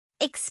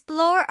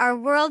Explore our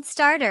world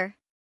starter.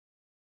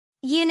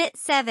 Unit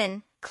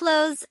 7,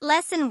 Clothes,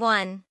 Lesson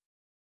 1.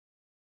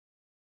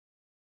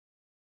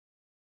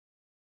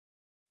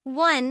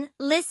 1.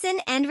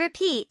 Listen and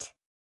repeat.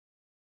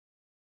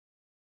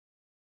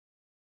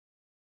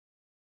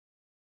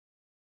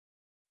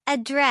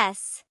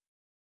 Address.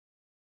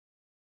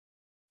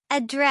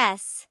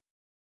 Address.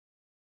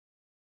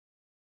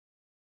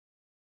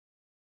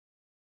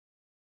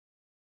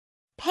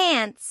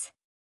 Pants.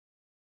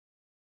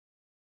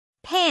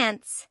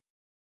 Pants.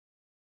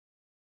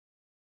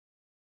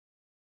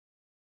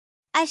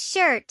 A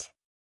shirt.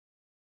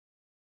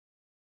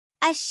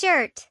 A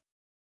shirt.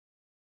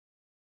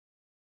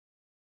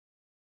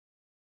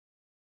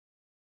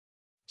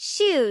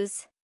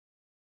 Shoes.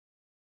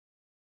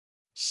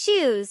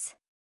 Shoes.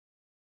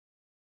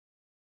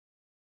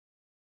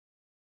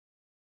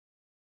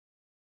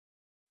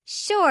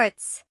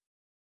 Shorts.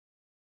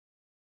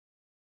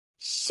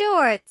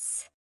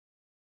 Shorts.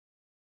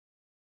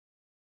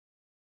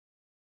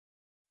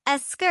 A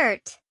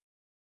skirt.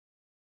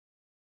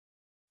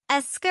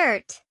 A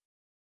skirt.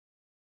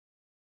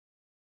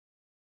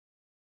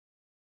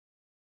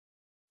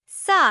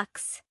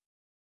 Socks.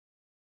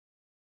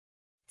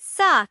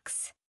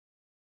 Socks.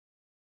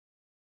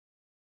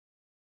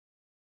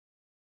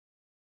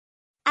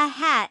 A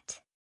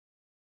hat.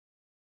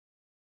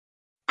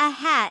 A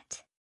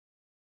hat.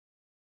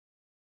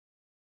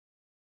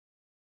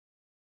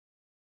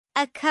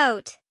 A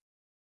coat.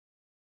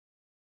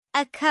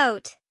 A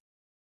coat.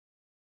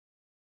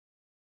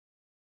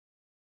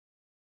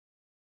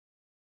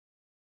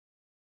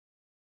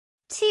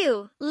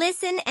 Two.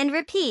 Listen and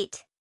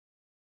repeat.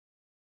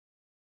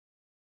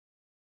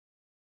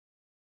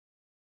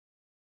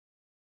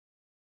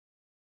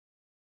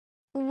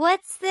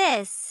 What's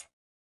this?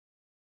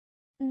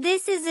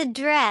 This is a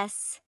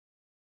dress.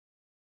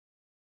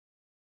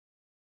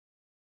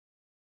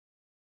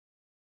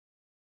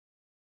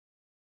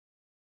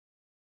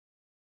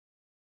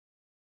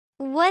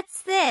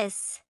 What's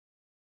this?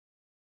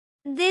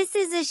 This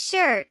is a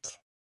shirt.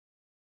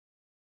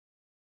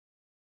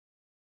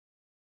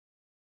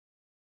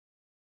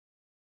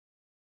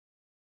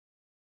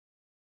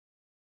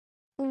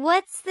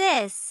 What's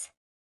this?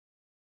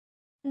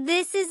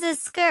 This is a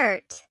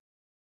skirt.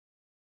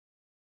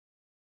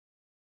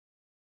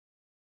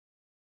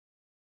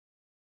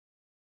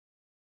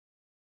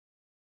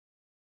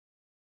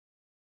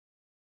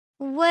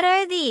 What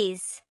are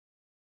these?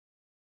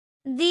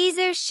 These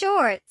are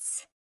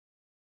shorts.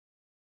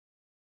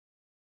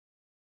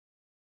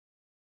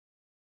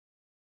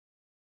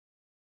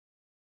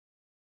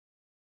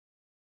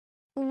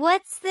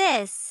 What's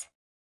this?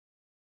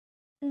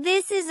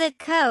 This is a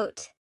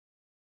coat.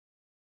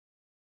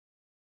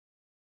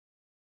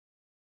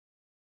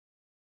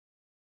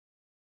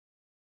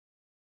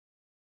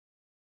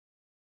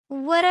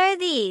 What are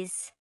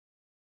these?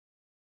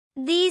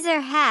 These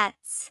are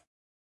hats.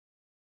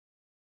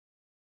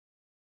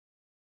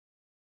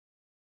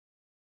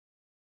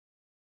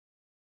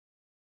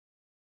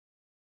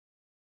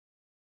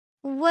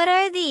 What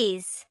are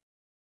these?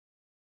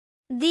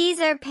 These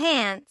are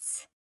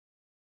pants.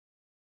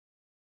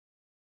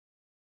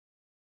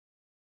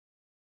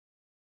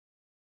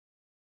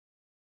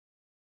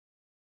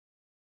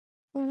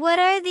 What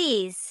are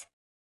these?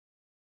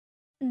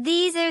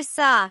 These are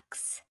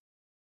socks.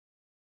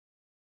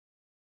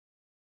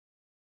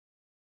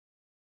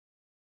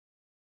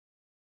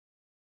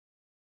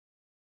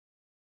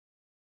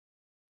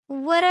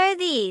 What are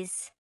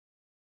these?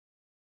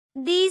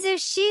 These are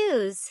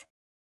shoes.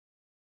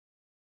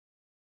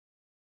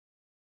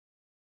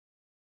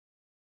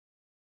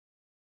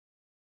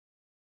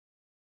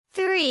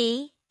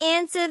 Three.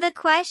 Answer the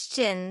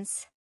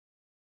questions.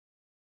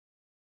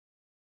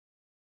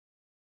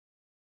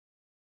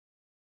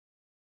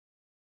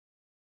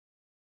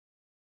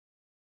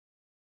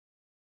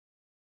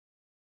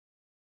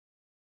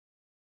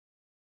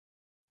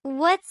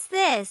 What's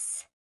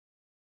this?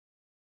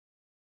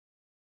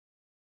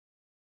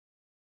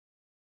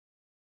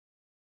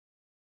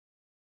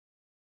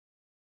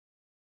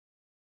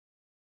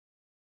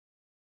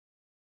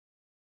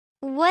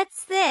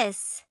 What's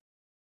this?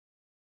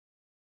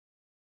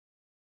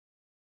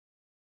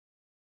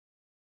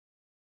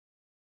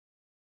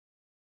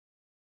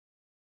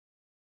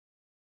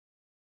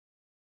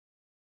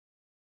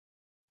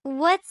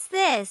 What's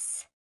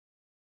this?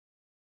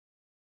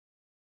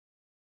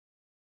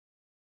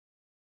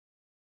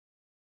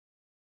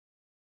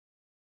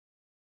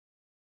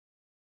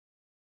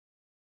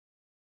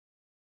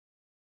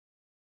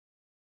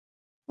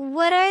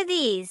 What are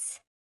these?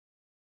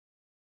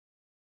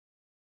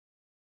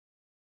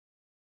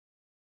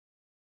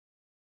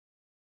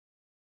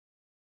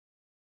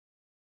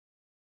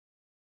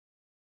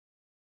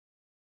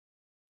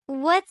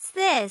 What's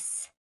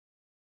this?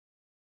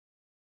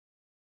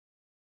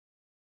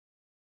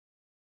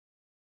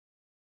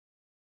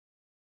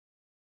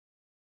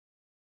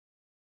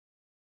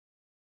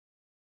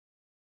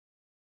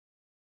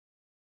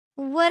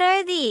 What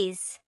are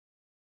these?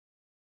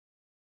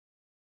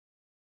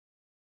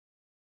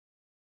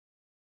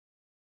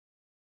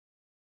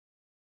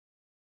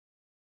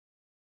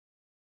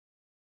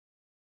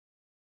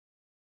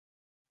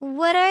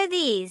 What are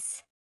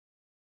these?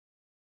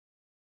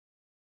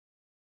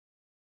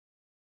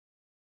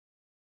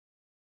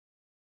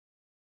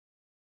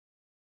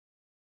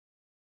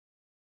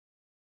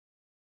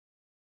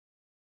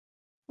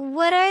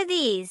 What are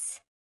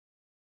these?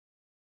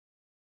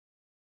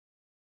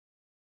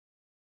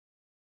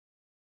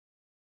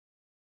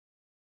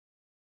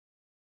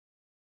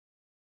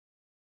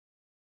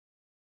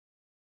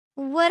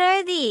 What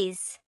are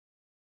these?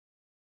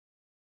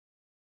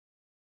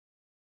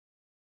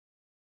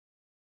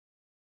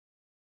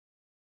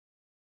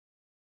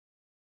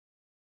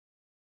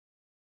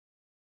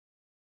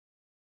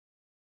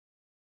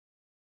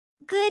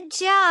 Good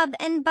job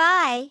and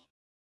bye.